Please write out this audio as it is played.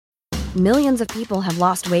Millions of people have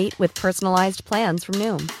lost weight with personalized plans from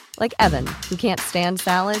Noom. Like Evan, who can't stand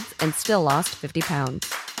salads and still lost 50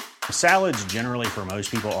 pounds. Salads generally for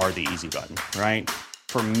most people are the easy button, right?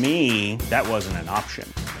 For me, that wasn't an option.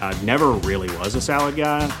 I never really was a salad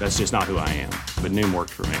guy. That's just not who I am. But Noom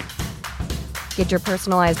worked for me. Get your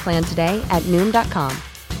personalized plan today at Noom.com.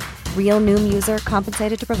 Real Noom user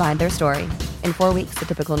compensated to provide their story. In 4 weeks, the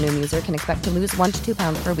typical Noom user can expect to lose 1 to 2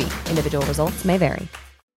 pounds per week. Individual results may vary.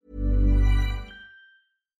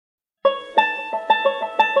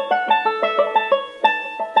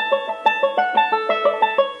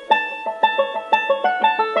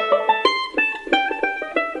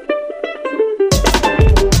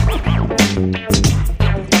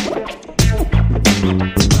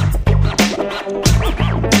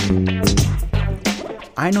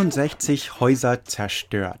 »61 Häuser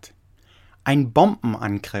zerstört. Ein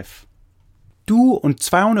Bombenangriff. Du und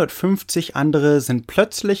 250 andere sind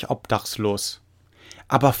plötzlich obdachlos.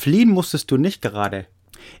 Aber fliehen musstest du nicht gerade.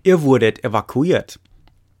 Ihr wurdet evakuiert.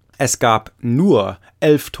 Es gab nur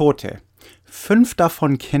 11 Tote, 5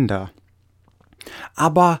 davon Kinder.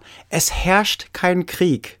 Aber es herrscht kein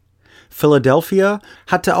Krieg. Philadelphia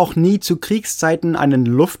hatte auch nie zu Kriegszeiten einen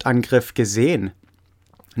Luftangriff gesehen.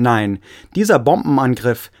 Nein, dieser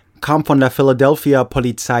Bombenangriff kam von der Philadelphia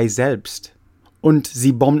Polizei selbst. Und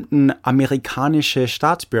sie bombten amerikanische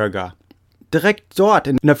Staatsbürger. Direkt dort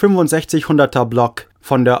in der 6500er Block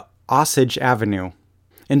von der Osage Avenue.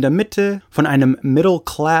 In der Mitte von einem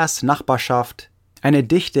Middle-Class-Nachbarschaft, eine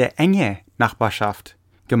dichte, enge Nachbarschaft,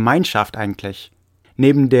 Gemeinschaft eigentlich.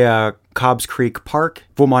 Neben der Cobbs Creek Park,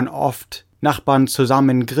 wo man oft Nachbarn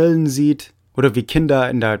zusammen grillen sieht oder wie Kinder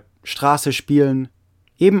in der Straße spielen.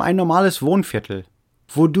 Eben ein normales Wohnviertel,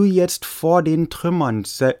 wo du jetzt vor den Trümmern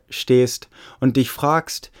stehst und dich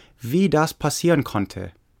fragst, wie das passieren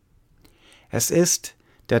konnte. Es ist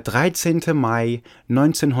der 13. Mai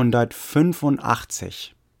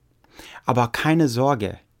 1985. Aber keine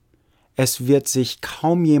Sorge, es wird sich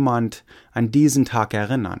kaum jemand an diesen Tag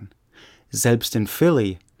erinnern, selbst in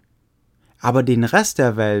Philly. Aber den Rest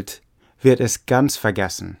der Welt wird es ganz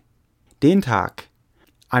vergessen. Den Tag,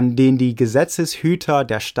 an den die Gesetzeshüter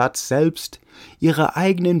der Stadt selbst ihre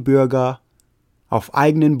eigenen Bürger auf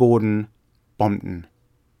eigenen Boden bombten.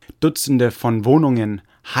 Dutzende von Wohnungen,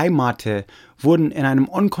 Heimate wurden in einem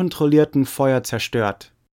unkontrollierten Feuer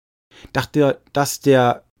zerstört. Dass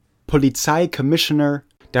der Polizeikommissioner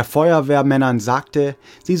der Feuerwehrmännern sagte,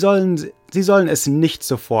 sie sollen es nicht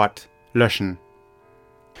sofort löschen.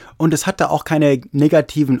 Und es hatte auch keine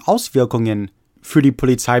negativen Auswirkungen für die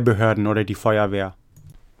Polizeibehörden oder die Feuerwehr.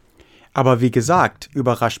 Aber wie gesagt,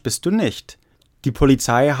 überrascht bist du nicht. Die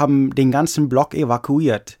Polizei haben den ganzen Block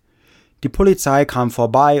evakuiert. Die Polizei kam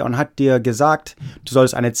vorbei und hat dir gesagt, du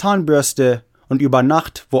sollst eine Zahnbürste und über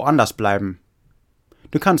Nacht woanders bleiben.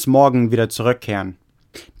 Du kannst morgen wieder zurückkehren.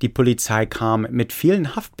 Die Polizei kam mit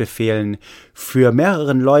vielen Haftbefehlen für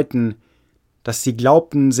mehreren Leuten, dass sie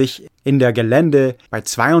glaubten, sich in der Gelände bei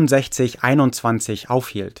 6221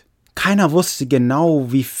 aufhielt. Keiner wusste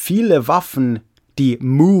genau, wie viele Waffen die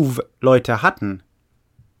Move-Leute hatten.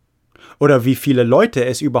 Oder wie viele Leute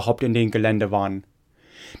es überhaupt in dem Gelände waren.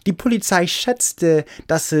 Die Polizei schätzte,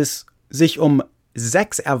 dass es sich um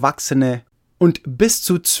 6 Erwachsene und bis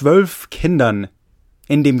zu 12 Kindern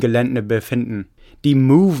in dem Gelände befinden. Die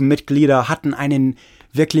Move-Mitglieder hatten einen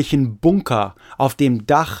wirklichen Bunker auf dem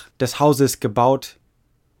Dach des Hauses gebaut,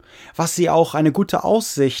 was sie auch eine gute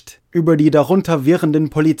Aussicht über die darunter währenden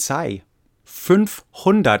Polizei.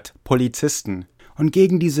 500 Polizisten. Und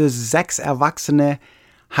gegen diese 6 Erwachsene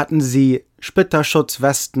hatten sie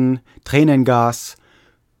Splitterschutzwesten, Tränengas,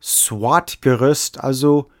 SWAT-Gerüst,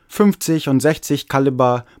 also 50 und 60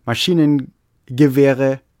 Kaliber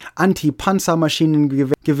Maschinengewehre,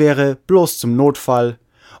 Anti-Panzer-Maschinengewehre bloß zum Notfall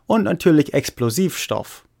und natürlich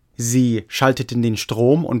Explosivstoff. Sie schalteten den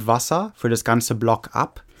Strom und Wasser für das ganze Block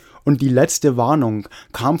ab und die letzte Warnung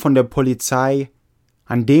kam von der Polizei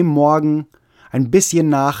an dem Morgen ein bisschen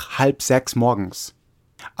nach 5:30 morgens.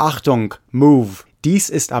 Achtung, Move, dies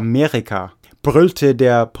ist Amerika, brüllte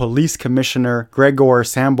der Police Commissioner Gregor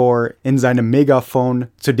Sambor in seinem Megafon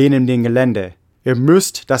zu denen im Gelände. Ihr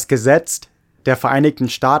müsst das Gesetz der Vereinigten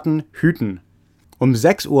Staaten hüten. Um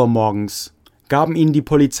 6 Uhr morgens gaben ihnen die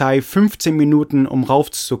Polizei 15 Minuten, um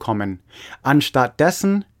rauszukommen.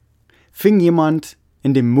 Anstattdessen fing jemand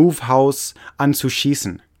in dem Move-Haus an zu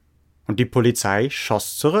schießen. Und die Polizei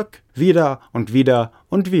schoss zurück. Wieder und wieder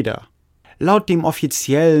und wieder. Laut dem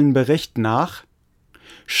offiziellen Bericht nach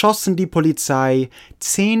schossen die Polizei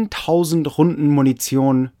 10.000 Runden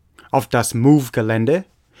Munition auf das Move-Gelände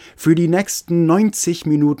für die nächsten 90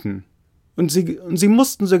 Minuten. Und sie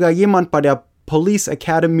mussten sogar jemand bei der Police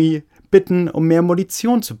Academy bitten, um mehr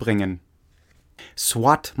Munition zu bringen.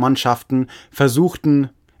 SWAT-Mannschaften versuchten,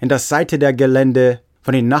 in das Seite der Gelände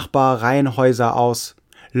von den Nachbarreihenhäusern aus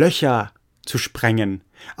Löcher zu sprengen.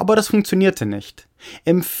 Aber das funktionierte nicht.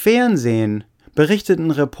 Im Fernsehen berichteten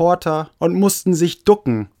Reporter und mussten sich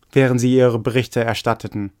ducken, während sie ihre Berichte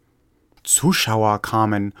erstatteten. Zuschauer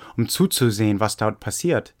kamen, um zuzusehen, was dort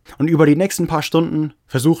passiert. Und über die nächsten paar Stunden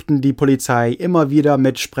versuchten die Polizei immer wieder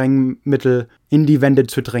mit Sprengmittel in die Wände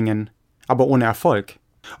zu dringen, aber ohne Erfolg.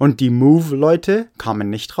 Und die MOVE-Leute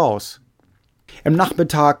kamen nicht raus. Im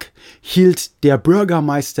Nachmittag hielt der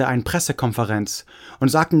Bürgermeister eine Pressekonferenz und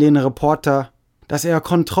sagte den Reporter, dass er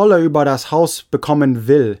Kontrolle über das Haus bekommen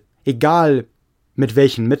will, egal mit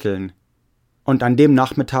welchen Mitteln. Und an dem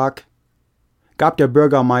Nachmittag gab der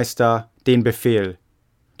Bürgermeister den Befehl.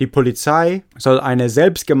 Die Polizei soll eine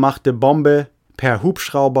selbstgemachte Bombe per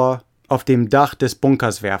Hubschrauber auf dem Dach des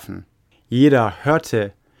Bunkers werfen. Jeder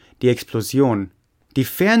hörte die Explosion. Die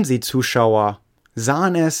Fernsehzuschauer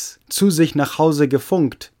sahen es zu sich nach Hause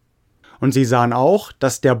gefunkt. Und sie sahen auch,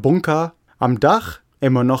 dass der Bunker am Dach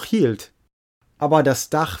immer noch hielt. Aber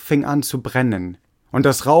das Dach fing an zu brennen und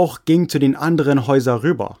das Rauch ging zu den anderen Häusern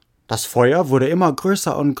rüber. Das Feuer wurde immer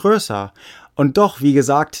größer und größer und doch, wie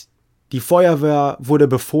gesagt, die Feuerwehr wurde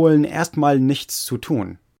befohlen, erstmal nichts zu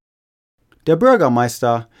tun. Der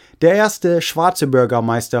Bürgermeister, der erste schwarze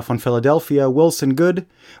Bürgermeister von Philadelphia, Wilson Goode,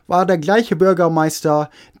 war der gleiche Bürgermeister,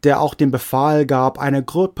 der auch den Befehl gab, eine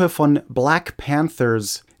Gruppe von Black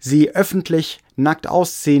Panthers sie öffentlich nackt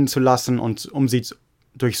ausziehen zu lassen, um sie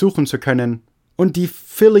durchsuchen zu können. Und die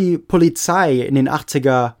Philly-Polizei in den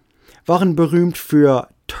 80er waren berühmt für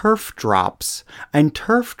Turf Drops. Ein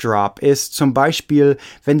Turf Drop ist zum Beispiel,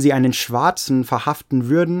 wenn sie einen Schwarzen verhaften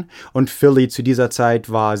würden, und Philly zu dieser Zeit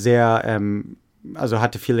war sehr,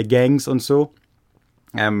 hatte viele Gangs und so.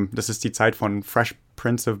 Das ist die Zeit von Fresh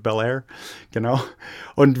Prince of Bel-Air, genau.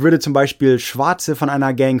 Und würde zum Beispiel Schwarze von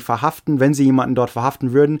einer Gang verhaften, wenn sie jemanden dort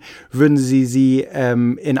verhaften würden, würden sie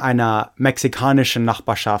in einer mexikanischen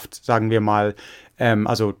Nachbarschaft, sagen wir mal,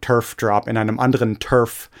 Turf Drop, in einem anderen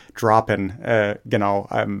Turf droppen,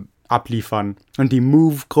 abliefern. Und die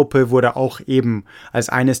MOVE-Gruppe wurde auch eben als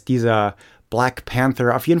eines dieser Black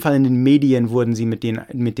Panther, auf jeden Fall in den Medien wurden sie mit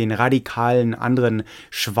den radikalen anderen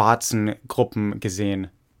schwarzen Gruppen gesehen.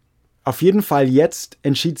 Auf jeden Fall jetzt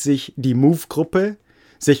entschied sich die MOVE-Gruppe,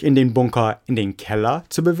 sich in den Bunker in den Keller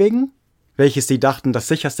zu bewegen, welches sie dachten das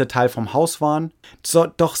sicherste Teil vom Haus waren.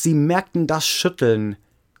 Doch sie merkten das Schütteln,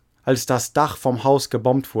 als das Dach vom Haus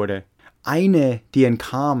gebombt wurde. Eine, die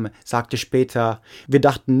entkam, sagte später, wir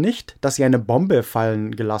dachten nicht, dass sie eine Bombe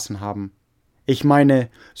fallen gelassen haben. Ich meine,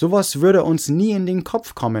 sowas würde uns nie in den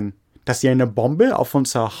Kopf kommen. Dass sie eine Bombe auf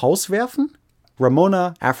unser Haus werfen?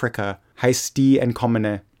 Ramona Africa heißt die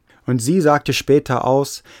Entkommene. Und sie sagte später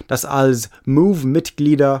aus, dass als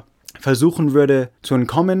MOVE-Mitglieder versuchen würde zu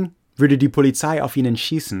entkommen, würde die Polizei auf ihnen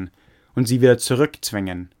schießen und sie wieder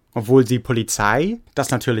zurückzwingen. Obwohl die Polizei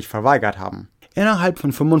das natürlich verweigert haben. Innerhalb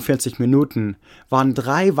von 45 Minuten waren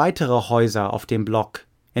 3 weitere Häuser auf dem Block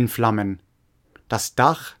in Flammen. Das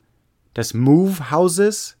Dach des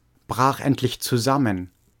MOVE-Hauses brach endlich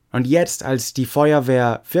zusammen. Und jetzt, als die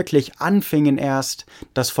Feuerwehr wirklich anfingen erst,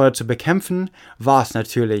 das Feuer zu bekämpfen, war es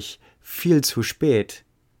natürlich viel zu spät.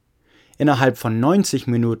 Innerhalb von 90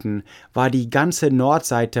 Minuten war die ganze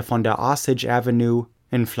Nordseite von der Osage Avenue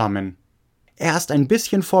in Flammen. Erst ein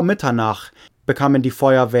bisschen vor Mitternacht bekamen die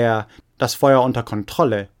Feuerwehr das Feuer unter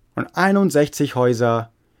Kontrolle und 61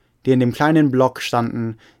 Häuser, die in dem kleinen Block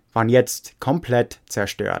standen, waren jetzt komplett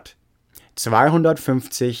zerstört.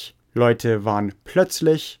 250 Leute waren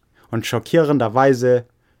plötzlich und schockierenderweise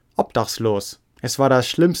obdachlos. Es war das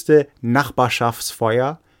schlimmste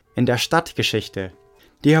Nachbarschaftsfeuer in der Stadtgeschichte.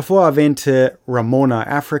 Die hervorerwähnte Ramona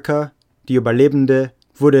Africa, die Überlebende,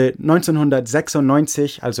 wurde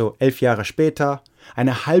 1996, also 11 Jahre später,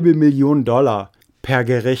 $500.000 per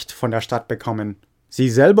Gericht von der Stadt bekommen. Sie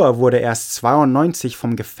selber wurde erst 92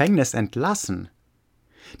 vom Gefängnis entlassen.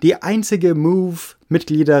 Die einzige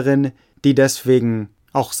MOVE-Mitgliederin, die deswegen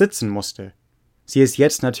auch sitzen musste. Sie ist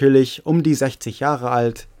jetzt natürlich um die 60 Jahre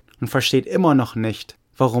alt und versteht immer noch nicht,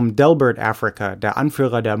 warum Delbert Africa, der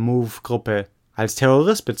Anführer der MOVE-Gruppe, als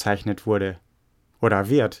Terrorist bezeichnet wurde oder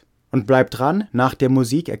wird. Und bleibt dran, nach der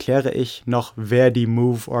Musik erkläre ich noch, wer die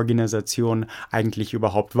MOVE-Organisation eigentlich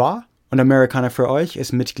überhaupt war. Und Americana für euch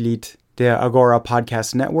ist Mitglied der Agora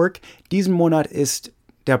Podcast Network. Diesen Monat ist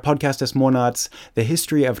der Podcast des Monats The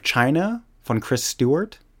History of China von Chris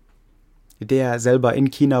Stewart, der selber in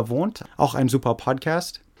China wohnt. Auch ein super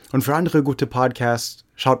Podcast. Und für andere gute Podcasts,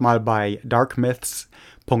 schaut mal bei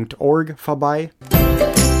darkmyths.org vorbei.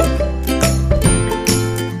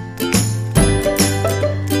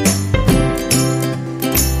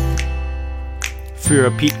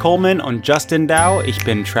 Für Pete Coleman und Justin Dow, ich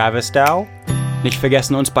bin Travis Dow. Nicht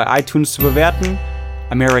vergessen, uns bei iTunes zu bewerten.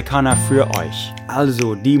 Amerikaner für euch.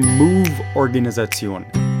 Also, die MOVE-Organisation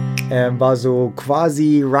war so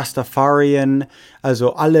quasi Rastafarian.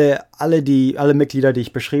 Also alle Mitglieder, die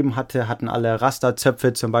ich beschrieben hatte, hatten alle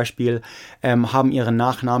Rasta-Zöpfe zum Beispiel, haben ihren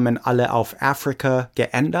Nachnamen alle auf Africa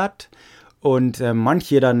geändert. Und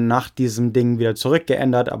manche dann nach diesem Ding wieder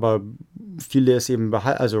zurückgeändert, aber viele ist eben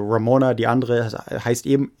behalten. Also Ramona, die andere, heißt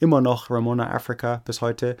eben immer noch Ramona Africa bis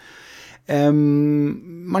heute.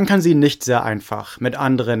 Man kann sie nicht sehr einfach mit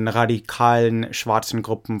anderen radikalen schwarzen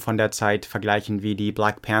Gruppen von der Zeit vergleichen, wie die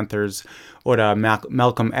Black Panthers oder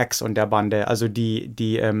Malcolm X und der Bande. Also die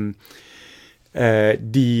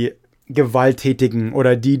Gewalttätigen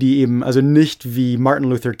oder die eben, also nicht wie Martin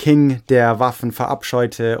Luther King, der Waffen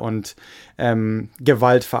verabscheute und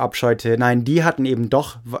Gewalt verabscheute. Nein, die hatten eben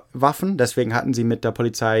doch Waffen, deswegen hatten sie mit der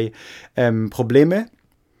Polizei Probleme.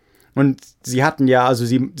 Und sie hatten ja, also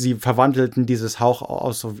sie verwandelten dieses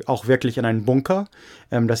Haus auch wirklich in einen Bunker.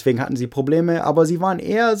 Deswegen hatten sie Probleme, aber sie waren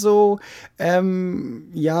eher so,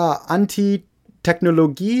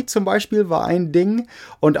 Anti-Technologie zum Beispiel war ein Ding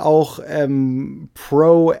und auch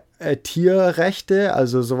Pro-Tierrechte,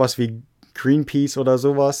 also sowas wie Greenpeace oder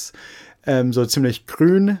sowas, so ziemlich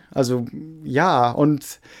grün, also ja,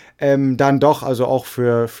 und dann doch, also auch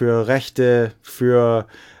für Rechte, für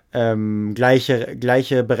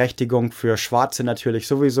gleiche Berechtigung für Schwarze natürlich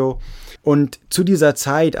sowieso. Und zu dieser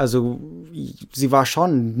Zeit, also sie war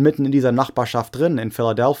schon mitten in dieser Nachbarschaft drin in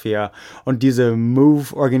Philadelphia und diese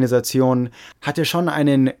MOVE-Organisation hatte schon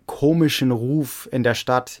einen komischen Ruf in der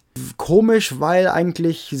Stadt. Komisch, weil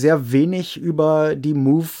eigentlich sehr wenig über die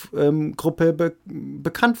MOVE-Gruppe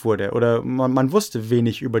bekannt wurde oder man wusste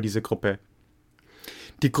wenig über diese Gruppe.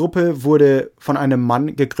 Die Gruppe wurde von einem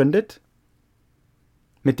Mann gegründet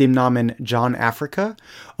mit dem Namen John Africa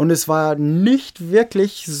und es war nicht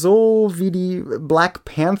wirklich so wie die Black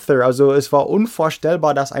Panther, also es war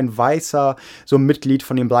unvorstellbar, dass ein Weißer so Mitglied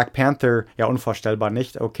von dem Black Panther, ja unvorstellbar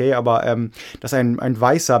nicht, okay, aber dass ein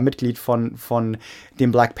Weißer Mitglied von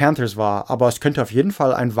den Black Panthers war, aber es könnte auf jeden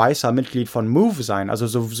Fall ein weißer Mitglied von MOVE sein, also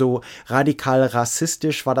so radikal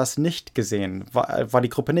rassistisch war das nicht gesehen, war die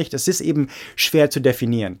Gruppe nicht. Es ist eben schwer zu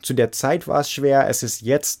definieren. Zu der Zeit war es schwer, es ist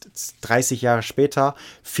jetzt, 30 Jahre später,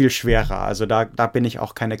 viel schwerer, also da bin ich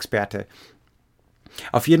auch kein Experte.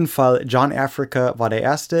 Auf jeden Fall, John Africa war der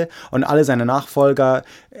Erste und alle seine Nachfolger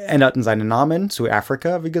änderten seinen Namen zu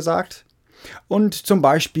Africa, wie gesagt. Und zum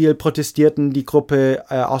Beispiel protestierten die Gruppe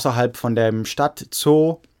außerhalb von dem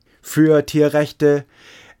Stadtzoo für Tierrechte.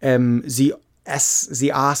 Sie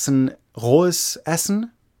aßen rohes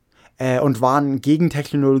Essen und waren gegen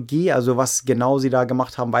Technologie. Also was genau sie da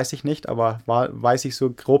gemacht haben, weiß ich nicht, aber weiß ich so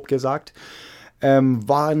grob gesagt.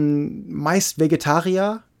 Waren meist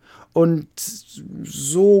Vegetarier und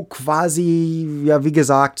so quasi, ja wie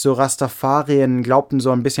gesagt, so Rastafarien glaubten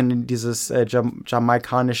so ein bisschen in dieses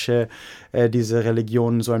jamaikanische, diese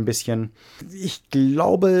Religion so ein bisschen. Ich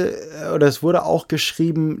glaube, oder es wurde auch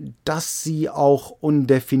geschrieben, dass sie auch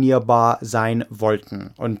undefinierbar sein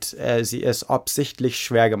wollten und sie es absichtlich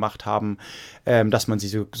schwer gemacht haben, dass man sie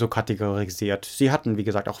so kategorisiert. Sie hatten, wie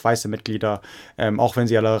gesagt, auch weiße Mitglieder, auch wenn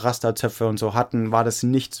sie alle Rasta-Zöpfe und so hatten, war das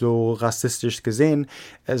nicht so rassistisch gesehen.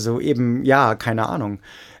 Also eben, ja, keine Ahnung.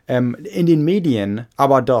 In den Medien,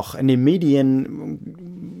 aber doch, in den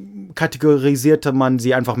Medien kategorisierte man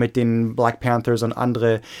sie einfach mit den Black Panthers und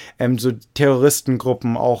andere so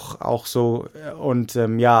Terroristengruppen auch so und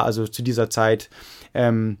also zu dieser Zeit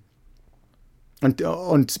und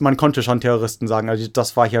man konnte schon Terroristen sagen, also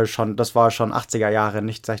das war schon 80er Jahre,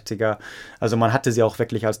 nicht 60er, also man hatte sie auch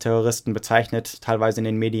wirklich als Terroristen bezeichnet, teilweise in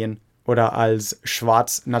den Medien. Oder als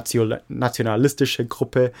schwarz-nationalistische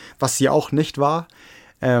Gruppe, was sie auch nicht war.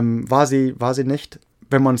 War sie nicht.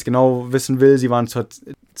 Wenn man es genau wissen will, sie waren zu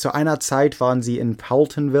einer Zeit waren sie in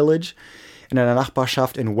Powelton Village, in einer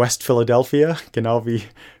Nachbarschaft in West Philadelphia, genau wie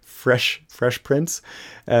Fresh Prince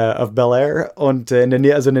of Bel-Air und in der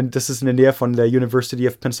Nähe, also das ist in der Nähe von der University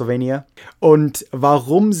of Pennsylvania. Und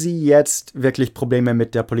warum sie jetzt wirklich Probleme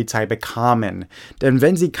mit der Polizei bekamen, denn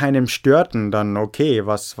wenn sie keinem störten, dann okay,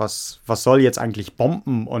 was soll jetzt eigentlich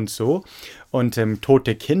Bomben und so und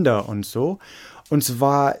tote Kinder und so. Und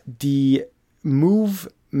zwar die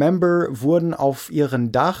MOVE-Member wurden auf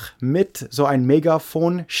ihrem Dach mit so ein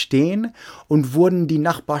Megafon stehen und wurden die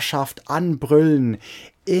Nachbarschaft anbrüllen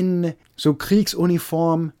in so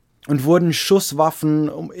Kriegsuniform und wurden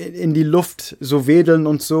Schusswaffen in die Luft so wedeln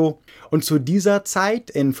und so. Und zu dieser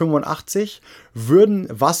Zeit, in 85,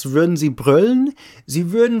 was würden sie brüllen?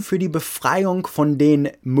 Sie würden für die Befreiung von den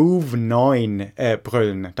Move 9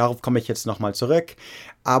 brüllen. Darauf komme ich jetzt nochmal zurück.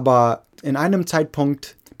 Aber in einem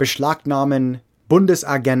Zeitpunkt beschlagnahmen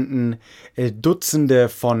Bundesagenten Dutzende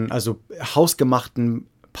von, also hausgemachten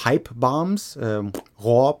Pipe Bombs,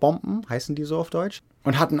 Rohrbomben heißen die so auf Deutsch,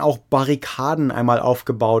 und hatten auch Barrikaden einmal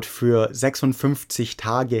aufgebaut für 56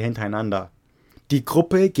 Tage hintereinander. Die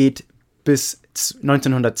Gruppe geht bis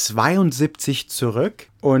 1972 zurück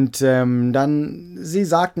und sie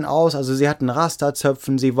sagten aus, also sie hatten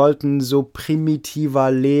Rastazöpfen, sie wollten so primitiver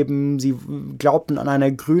leben, sie glaubten an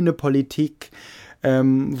eine grüne Politik,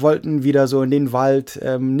 wollten wieder so in den Wald,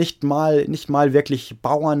 nicht mal wirklich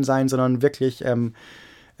Bauern sein, sondern wirklich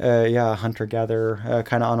Hunter-Gatherer,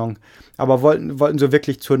 keine Ahnung, aber wollten so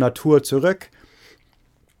wirklich zur Natur zurück.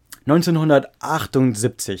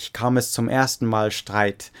 1978 kam es zum ersten Mal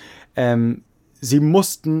Streit. Sie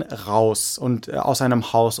mussten raus und aus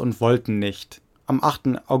einem Haus und wollten nicht. Am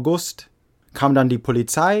 8. August kam dann die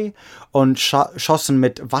Polizei und schossen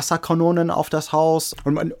mit Wasserkanonen auf das Haus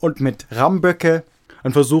und mit Ramböcke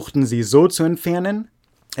und versuchten sie so zu entfernen.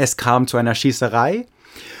 Es kam zu einer Schießerei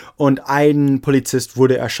und ein Polizist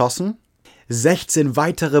wurde erschossen. 16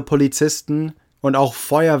 weitere Polizisten und auch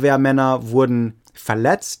Feuerwehrmänner wurden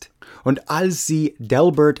verletzt. Und als sie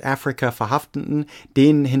Delbert Africa verhafteten,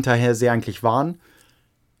 den hinterher sie eigentlich waren,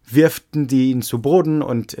 wirften die ihn zu Boden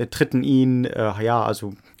und tritten ihn,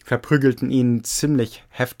 verprügelten ihn ziemlich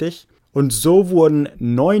heftig. Und so wurden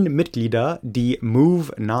 9 Mitglieder, die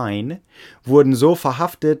Move 9, wurden so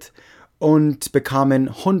verhaftet und bekamen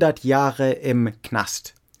 100 Jahre im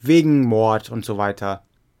Knast. Wegen Mord und so weiter.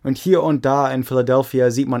 Und hier und da in Philadelphia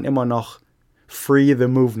sieht man immer noch Free the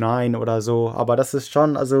Move 9 oder so. Aber das ist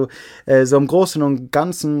schon, also so im Großen und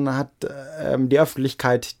Ganzen hat die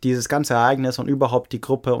Öffentlichkeit dieses ganze Ereignis und überhaupt die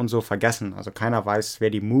Gruppe und so vergessen. Also keiner weiß, wer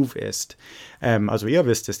die Move ist. Also ihr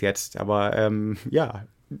wisst es jetzt, aber in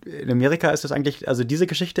Amerika ist es eigentlich, also diese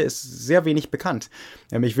Geschichte ist sehr wenig bekannt.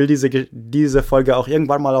 Ich will diese Folge auch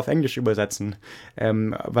irgendwann mal auf Englisch übersetzen,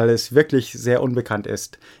 weil es wirklich sehr unbekannt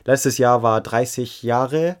ist. Letztes Jahr war 30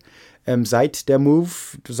 Jahre seit der Move,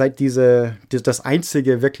 das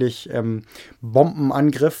einzige wirklich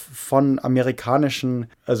Bombenangriff von amerikanischen,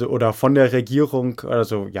 oder von der Regierung,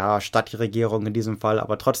 also ja, Stadtregierung in diesem Fall,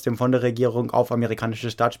 aber trotzdem von der Regierung auf amerikanische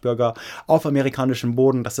Staatsbürger, auf amerikanischem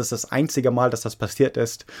Boden. Das ist das einzige Mal, dass das passiert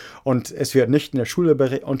ist. Und es wird nicht in der Schule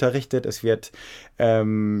unterrichtet, es wird,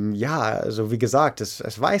 wie gesagt,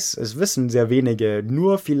 es wissen sehr wenige,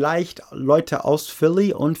 nur vielleicht Leute aus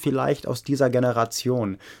Philly und vielleicht aus dieser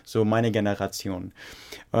Generation, so meine Generation.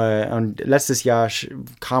 Und letztes Jahr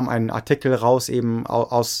kam ein Artikel raus, eben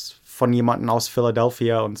von jemandem aus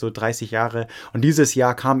Philadelphia und so 30 Jahre. Und dieses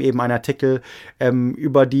Jahr kam eben ein Artikel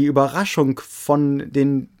über die Überraschung von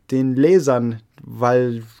den Lesern,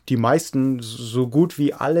 weil die meisten so gut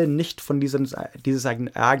wie alle nicht von dieses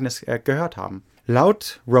Ereignis gehört haben.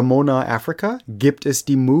 Laut Ramona Africa gibt es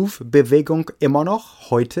die Move-Bewegung immer noch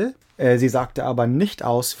heute. Sie sagte aber nicht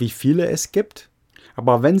aus, wie viele es gibt.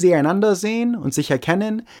 Aber wenn sie einander sehen und sich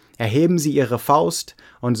erkennen, erheben sie ihre Faust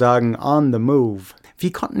und sagen on the move.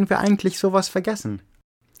 Wie konnten wir eigentlich sowas vergessen?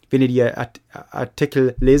 Wenn ihr die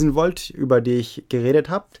Artikel lesen wollt, über die ich geredet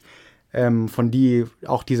habe, von die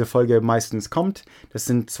auch diese Folge meistens kommt, das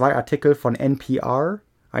sind 2 Artikel von NPR,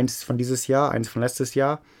 eins von dieses Jahr, eins von letztes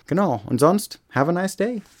Jahr. Genau, und sonst, have a nice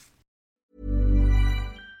day.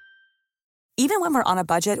 Even when we're on a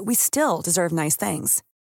budget, we still deserve nice things.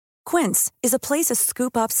 Quince is a place to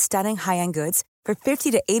scoop up stunning high-end goods for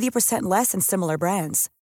 50 to 80% less than similar brands.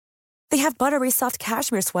 They have buttery soft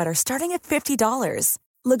cashmere sweaters starting at $50,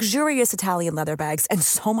 luxurious Italian leather bags, and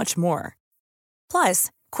so much more.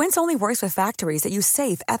 Plus, Quince only works with factories that use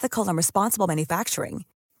safe, ethical, and responsible manufacturing.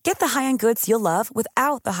 Get the high-end goods you'll love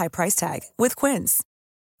without the high price tag with Quince.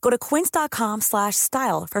 Go to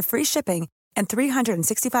quince.com/style for free shipping and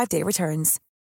 365-day returns.